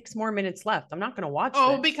there 6 more minutes left? I'm not going to watch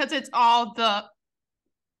this. Because it's all the,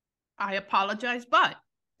 I apologize, but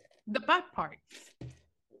the but part.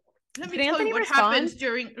 Let me tell you what happens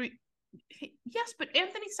during. Yes, but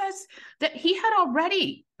Anthony says that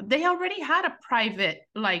they already had a private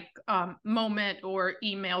like moment or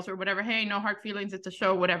emails or whatever. Hey, no hard feelings, it's a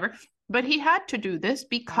show, whatever. But he had to do this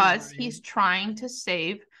because he's trying to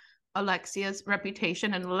save Alexia's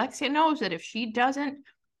reputation. And Alexia knows that if she doesn't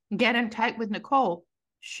get in tight with Nicole,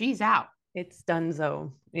 she's out. It's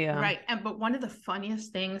donezo. Yeah. Right. But one of the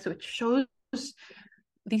funniest things, which shows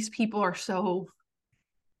these people are so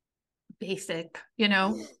basic, you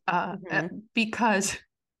know, because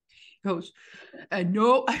he goes,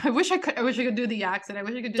 no, I wish I could do the accent. I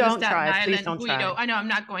wish I could do the Staten Island Guido. I know I'm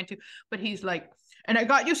not going to, but he's like, and I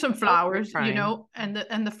got you some flowers, you know, and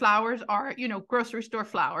the flowers are, you know, grocery store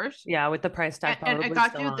flowers. Yeah, with the price tag. And I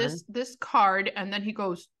got you this card, and then he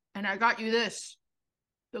goes, and I got you this,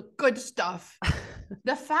 the good stuff.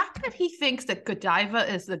 The fact that he thinks that Godiva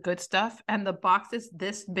is the good stuff and the box is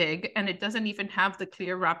this big and it doesn't even have the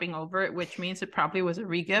clear wrapping over it, which means it probably was a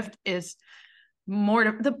regift, is more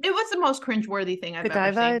it was the most cringeworthy thing I've ever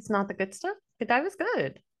seen. Godiva is not the good stuff? Godiva's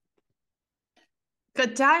good.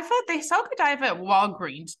 Godiva, they sell Godiva at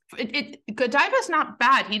Walgreens. Godiva's not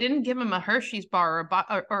bad. He didn't give him a Hershey's bar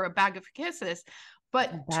or a bag of kisses, but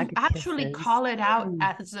to actually call it out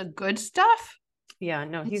as a good stuff. Yeah,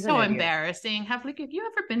 no, he's so embarrassing. Have you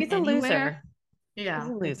ever been anywhere? A loser. Yeah,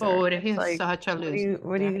 he's a loser. He's like, such a loser.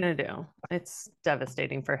 What are you gonna do? It's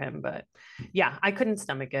devastating for him, but yeah, I couldn't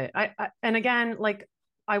stomach it. I and again, like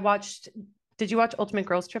I watched. Did you watch Ultimate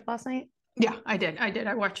Girls Trip last night? Yeah, I did.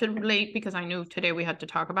 I watched it late because I knew today we had to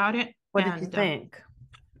talk about it. What did you think?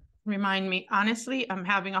 Remind me. Honestly, I'm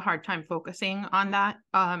having a hard time focusing on that.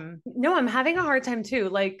 No, I'm having a hard time too.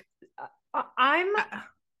 Like,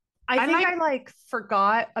 I think I like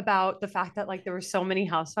forgot about the fact that like there were so many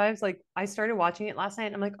housewives. Like I started watching it last night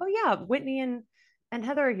and I'm like, oh yeah, Whitney and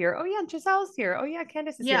Heather are here. Oh yeah, Giselle's here. Oh yeah,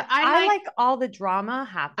 Candace is here. I like all the drama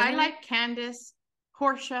happening. I like Candace,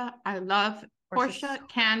 Portia. I love Portia,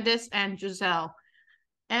 Candace, and Giselle.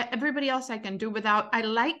 Everybody else I can do without. I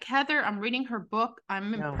like Heather. I'm reading her book.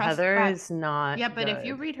 I'm impressed. Heather is not. Yeah, but if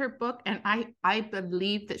you read her book, and I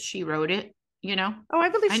believe that she wrote it. You know, I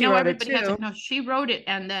believe she wrote it too. No, she wrote it,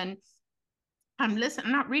 and then I'm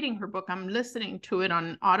not reading her book. I'm listening to it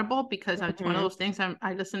on Audible because it's one of those things. I'm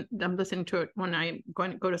listening to it when I'm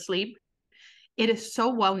going to go to sleep. It is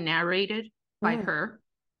so well narrated by her.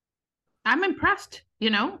 I'm impressed.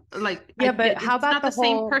 You know, like but how about the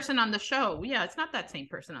same person on the show? Yeah, it's not that same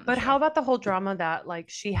person on the show. But how about the whole drama that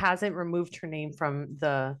like she hasn't removed her name from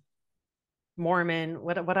the Mormon,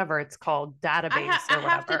 whatever it's called, database I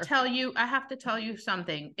have to tell you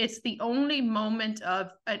something. It's the only moment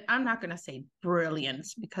of, I'm not going to say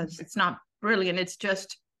brilliance because it's not brilliant. It's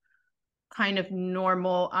just kind of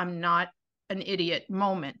normal. I'm not an idiot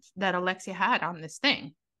moment that Alexia had on this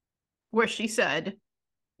thing where she said,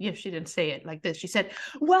 yeah, she didn't say it like this. She said,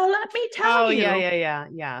 well, let me tell you.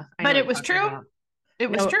 Yeah. But it was true.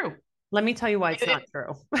 It was true. Let me tell you why it's not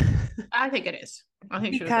true. I think it is. I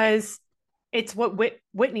think because it's what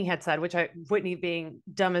Whitney had said, Whitney being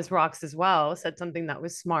dumb as rocks as well, said something that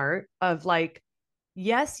was smart of like,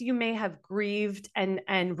 yes, you may have grieved and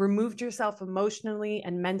removed yourself emotionally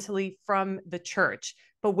and mentally from the church,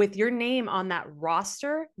 but with your name on that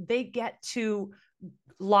roster, they get to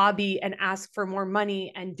lobby and ask for more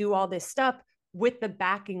money and do all this stuff with the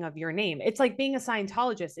backing of your name. It's like being a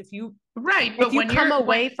Scientologist. If you come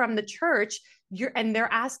away from the church,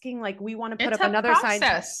 they're asking like, we want to put up another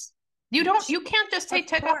Scientologist. You can't just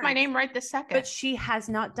take off my name right this second. But she has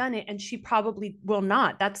not done it, and she probably will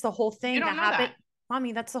not. That's the whole thing that happened.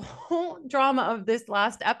 Mommy, that's the whole drama of this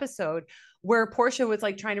last episode where Portia was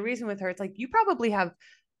like trying to reason with her. It's like, you probably have,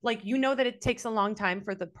 like, you know, that it takes a long time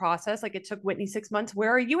for the process. Like, it took Whitney 6 months. Where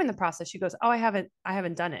are you in the process? She goes, oh, I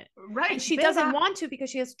haven't done it. Right. And she doesn't want to, because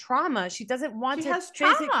she has trauma. She doesn't want to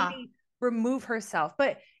physically remove herself.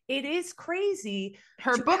 But it is crazy.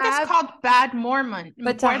 Her book is called Bad Mormon.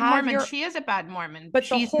 But to have Mormon, she is a bad Mormon, but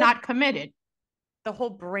she's not committed. The whole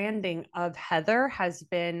branding of Heather has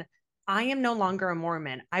been, I am no longer a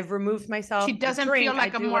Mormon. I've removed myself. She doesn't feel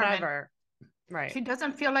like a Mormon. Whatever. Right. She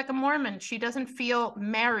doesn't feel like a Mormon. She doesn't feel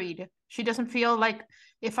married. She doesn't feel like,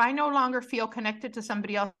 if I no longer feel connected to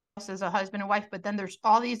somebody else as a husband and wife, but then there's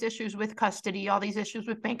all these issues with custody, all these issues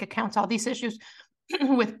with bank accounts, all these issues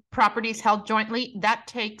with properties held jointly, that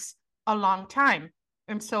takes a long time.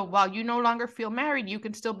 And so while you no longer feel married, you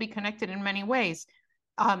can still be connected in many ways.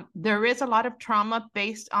 There is a lot of trauma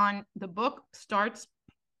based on the book starts.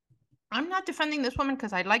 I'm not defending this woman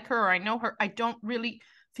because I like her or I know her. I don't really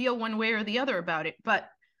feel one way or the other about it, but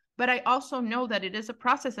I also know that it is a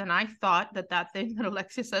process. And I thought that thing that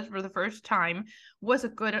Alexia says for the first time was a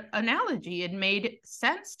good analogy. It made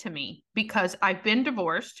sense to me because I've been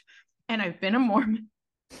divorced and I've been a Mormon.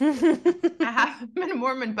 I haven't been a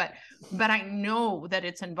Mormon, but I know that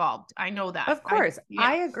it's involved. I know that. Of course.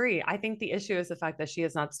 I agree. I think the issue is the fact that she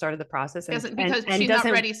has not started the process because she's not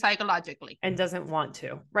ready psychologically and doesn't want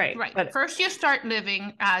to. Right. But first you start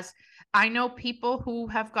living as, I know people who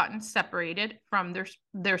have gotten separated from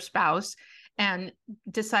their spouse and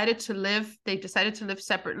decided to live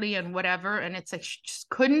separately and whatever. And it's like, she just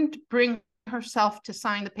couldn't bring herself to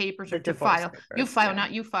sign the papers or to file. Papers, you file,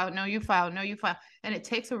 not you file. No, you file. No, you file. And it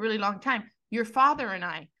takes a really long time. Your father and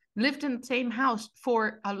I lived in the same house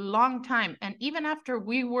for a long time. And even after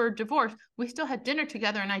we were divorced, we still had dinner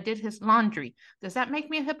together and I did his laundry. Does that make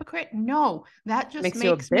me a hypocrite? No, that just makes me,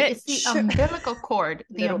 it's the umbilical cord.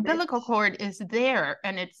 The umbilical cord is there,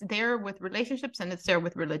 and it's there with relationships and it's there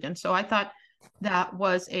with religion. So I thought that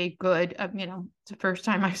was a good, it's the first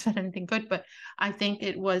time I've said anything good, but I think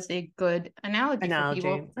it was a good analogy.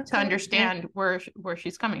 For people to understand where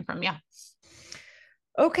she's coming from. Yeah.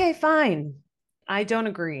 Okay, fine. I don't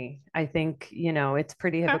agree. I think, it's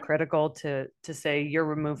pretty hypocritical to say you're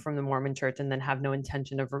removed from the Mormon church and then have no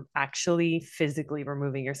intention of actually physically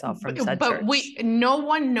removing yourself from said church. But no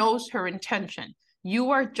one knows her intention.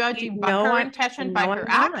 You are judging by her intention, by her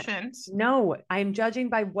actions. No, I'm judging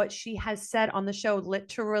by what she has said on the show.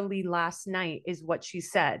 Literally last night is what she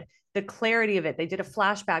said. The clarity of it. They did a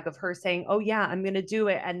flashback of her saying, oh yeah, I'm going to do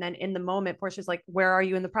it. And then in the moment, Portia's like, where are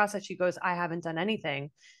you in the process? She goes, I haven't done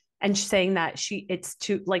anything. And she's saying that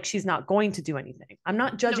she's not going to do anything. I'm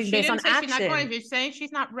not judging based on action. She's not going. She's saying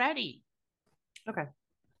she's not ready. Okay.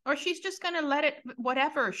 Or she's just going to let it,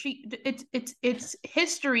 whatever. It's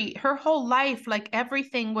history. Her whole life, like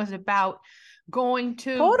everything was about going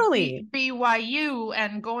to BYU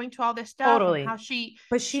and going to all this stuff. Totally. How she's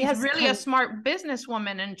really a smart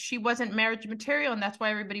businesswoman and she wasn't marriage material. And that's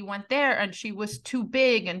why everybody went there. And she was too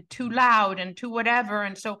big and too loud and too whatever.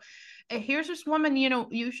 And so here's this woman,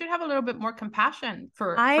 you should have a little bit more compassion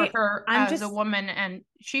for her as a woman. And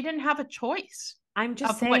she didn't have a choice. I'm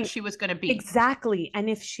just saying what she was going to be. Exactly. And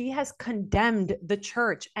if she has condemned the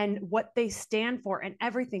church and what they stand for and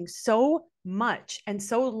everything so much and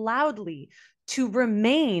so loudly to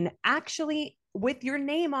remain actually with your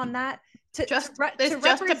name on that, it's just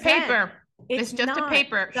a paper. It's just a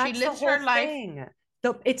paper. She lives her life.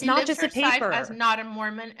 It's not just a paper. As not a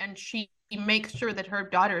Mormon, and she makes sure that her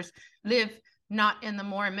daughters live not in the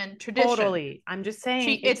Mormon tradition. Totally. I'm just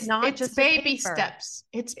saying it's just baby steps.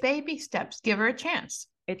 It's baby steps. Give her a chance.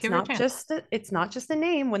 It's not just a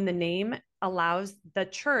name. When the name allows the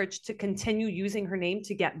church to continue using her name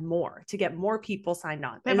to get more people signed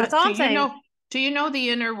on. And that's all I'm saying. Do you know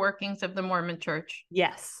the inner workings of the Mormon church?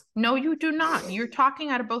 Yes. No, you do not. You're talking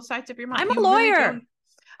out of both sides of your mouth. I'm a lawyer. Really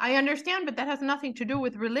I understand, but that has nothing to do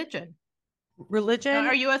with religion. Religion?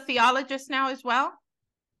 Are you a theologist now as well?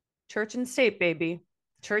 Church and state, baby.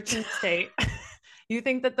 Church and state. You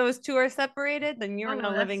think that those two are separated? Then you're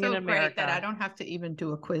not living in America. Great that I don't have to even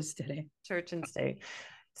do a quiz today. Church and state.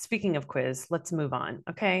 Speaking of quiz, let's move on.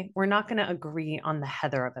 Okay. We're not going to agree on the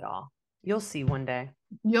Heather of it all. You'll see one day.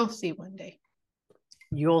 You'll see one day.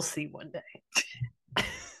 You'll see one day.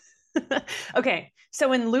 Okay.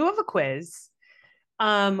 So in lieu of a quiz,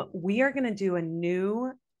 we are going to do a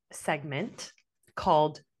new segment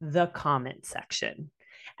called the comment section.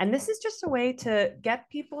 And this is just a way to get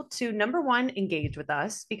people to, number one, engage with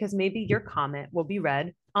us, because maybe your comment will be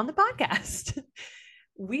read on the podcast.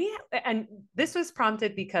 And this was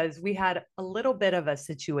prompted because we had a little bit of a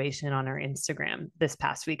situation on our Instagram this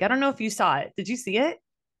past week. I don't know if you saw it. Did you see it?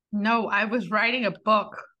 No, I was writing a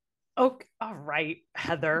book. Okay. All right,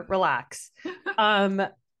 Heather, relax. Um,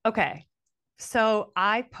 okay. So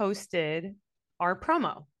I posted our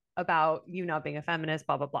promo about you not being a feminist,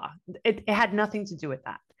 blah, blah, blah. It had nothing to do with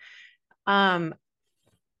that. Um,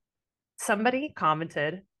 somebody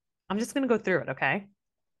commented, I'm just going to go through it. Okay.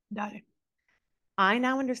 Got it. I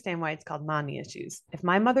now understand why it's called mommy issues. If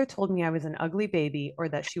my mother told me I was an ugly baby or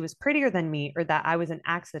that she was prettier than me or that I was an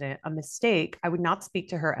accident, a mistake, I would not speak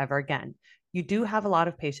to her ever again. You do have a lot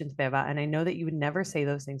of patience, Beva, and I know that you would never say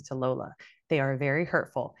those things to Lola. They are very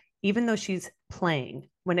hurtful, even though she's playing.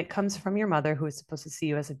 When it comes from your mother, who is supposed to see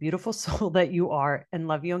you as a beautiful soul that you are and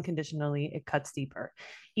love you unconditionally, it cuts deeper.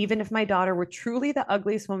 Even if my daughter were truly the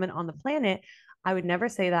ugliest woman on the planet, I would never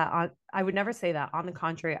say that. I would never say that. On the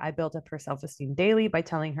contrary, I built up her self-esteem daily by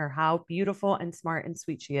telling her how beautiful and smart and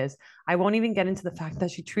sweet she is. I won't even get into the fact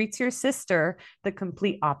that she treats your sister the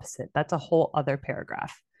complete opposite. That's a whole other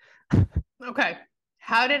paragraph. Okay.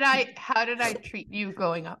 How did I treat you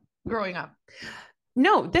growing up?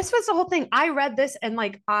 No, this was the whole thing. I read this and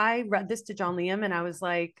like I read this to John Liam and I was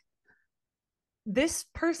like, this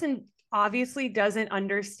person obviously doesn't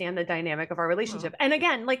understand the dynamic of our relationship. And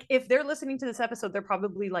again, like if they're listening to this episode, they're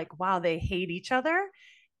probably like, wow, they hate each other.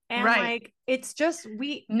 And like it's just and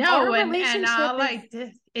all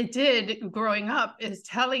it did growing up is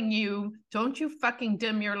telling you, don't you fucking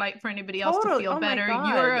dim your light for anybody else to feel better.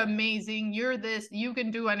 You're amazing. You're this, you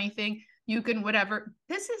can do anything, you can whatever.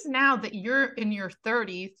 This is now that you're in your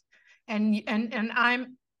 30s and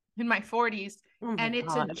I'm in my 40s and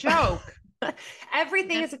it's a joke.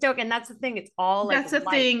 Everything is a joke. And that's the thing. It's all like that's the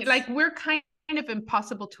thing. Like we're kind of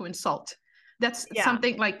impossible to insult. That's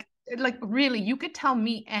something like really, you could tell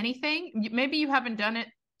me anything. Maybe you haven't done it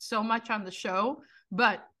so much on the show,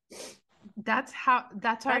 but that's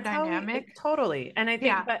our dynamic. Totally. And I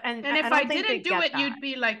think, and if I didn't do it, you'd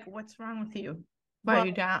be like, what's wrong with you? Why are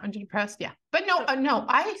you down and depressed? Yeah. But no,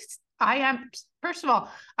 I am, first of all,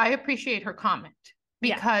 I appreciate her comment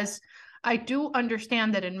because I do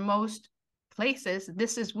understand that in most places,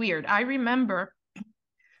 this is weird. I remember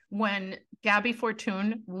when Gabby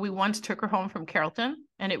Fortune, we once took her home from Carrollton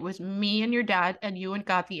and it was me and your dad and you and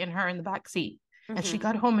Gabby and her in the back seat. Mm-hmm. And she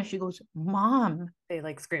got home and she goes, Mom. They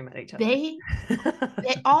like scream at each other. They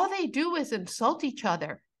all they do is insult each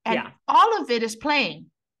other. And all of it is playing.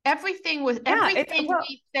 Everything we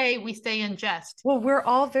say in jest. Well, we're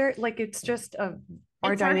all very like, it's just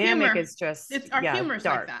our dynamic is just our humor's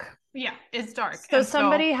dark. Like that. Yeah, it's dark. So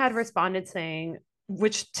somebody had responded saying,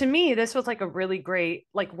 which to me, this was like a really great,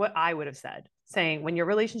 like what I would have said, saying when your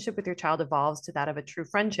relationship with your child evolves to that of a true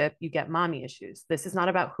friendship, you get mommy issues. This is not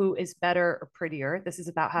about who is better or prettier. This is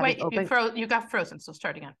about having you got frozen. So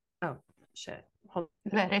start again. Oh, shit.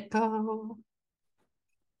 Let it go.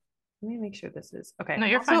 Let me make sure this is okay. No,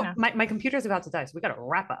 you're fine. My computer's about to die, so we got to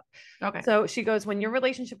wrap up. Okay. So she goes, when your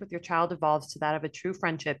relationship with your child evolves to that of a true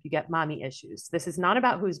friendship, you get mommy issues. This is not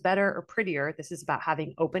about who's better or prettier. This is about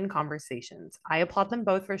having open conversations. I applaud them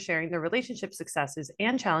both for sharing their relationship successes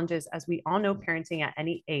and challenges, as we all know parenting at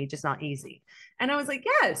any age is not easy. And I was like,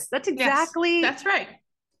 yes, that's exactly. That's right.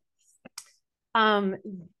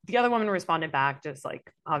 The other woman responded back, just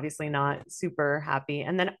like obviously not super happy.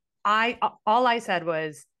 And then all I said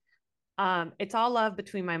was, it's all love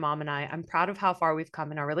between my mom and I. I'm proud of how far we've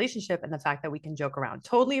come in our relationship and the fact that we can joke around.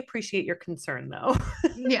 Totally appreciate your concern though.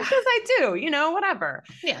 Yeah. Because I do, whatever.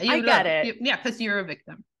 Yeah. I get it. Because you're a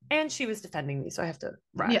victim. And she was defending me. So I have to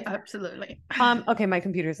Yeah, absolutely. Okay. My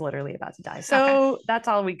computer's literally about to die. So that's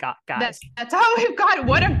all we got, guys. That's all we've got.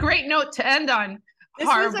 What a great note to end on.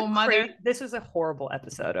 Horrible mother. This was a horrible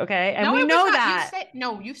episode. Okay. And we know that.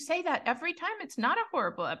 You say that every time. It's not a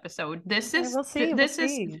horrible episode. This is,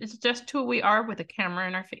 it's just who we are with a camera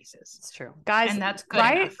in our faces. It's true. Guys, and that's good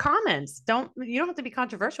enough. Comments. You don't have to be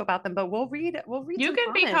controversial about them, but we'll read. You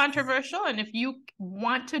can be controversial. And if you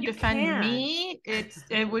want to defend me,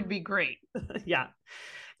 it would be great. Yeah.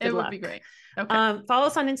 It would be great. Okay. Follow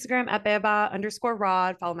us on Instagram at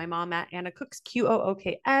Beba_Rod. Follow my mom at Anna Cooks,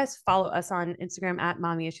 QOOKS. Follow us on Instagram at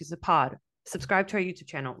Mommy Issues of Pod. Subscribe to our YouTube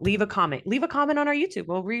channel. Leave a comment on our YouTube.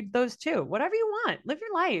 We'll read those too. Whatever you want. Live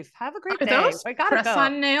your life. Have a great day. Those I gotta press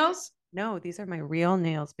on nails? No, these are my real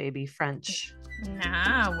nails, baby. French.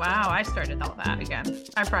 Nah, wow. I started all that again.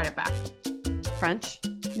 I brought it back. French?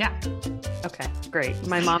 Yeah. Okay, great.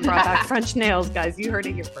 My mom brought back French nails, guys. You heard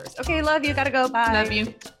it here first. Okay, love you. Gotta go. Bye. Love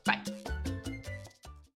you.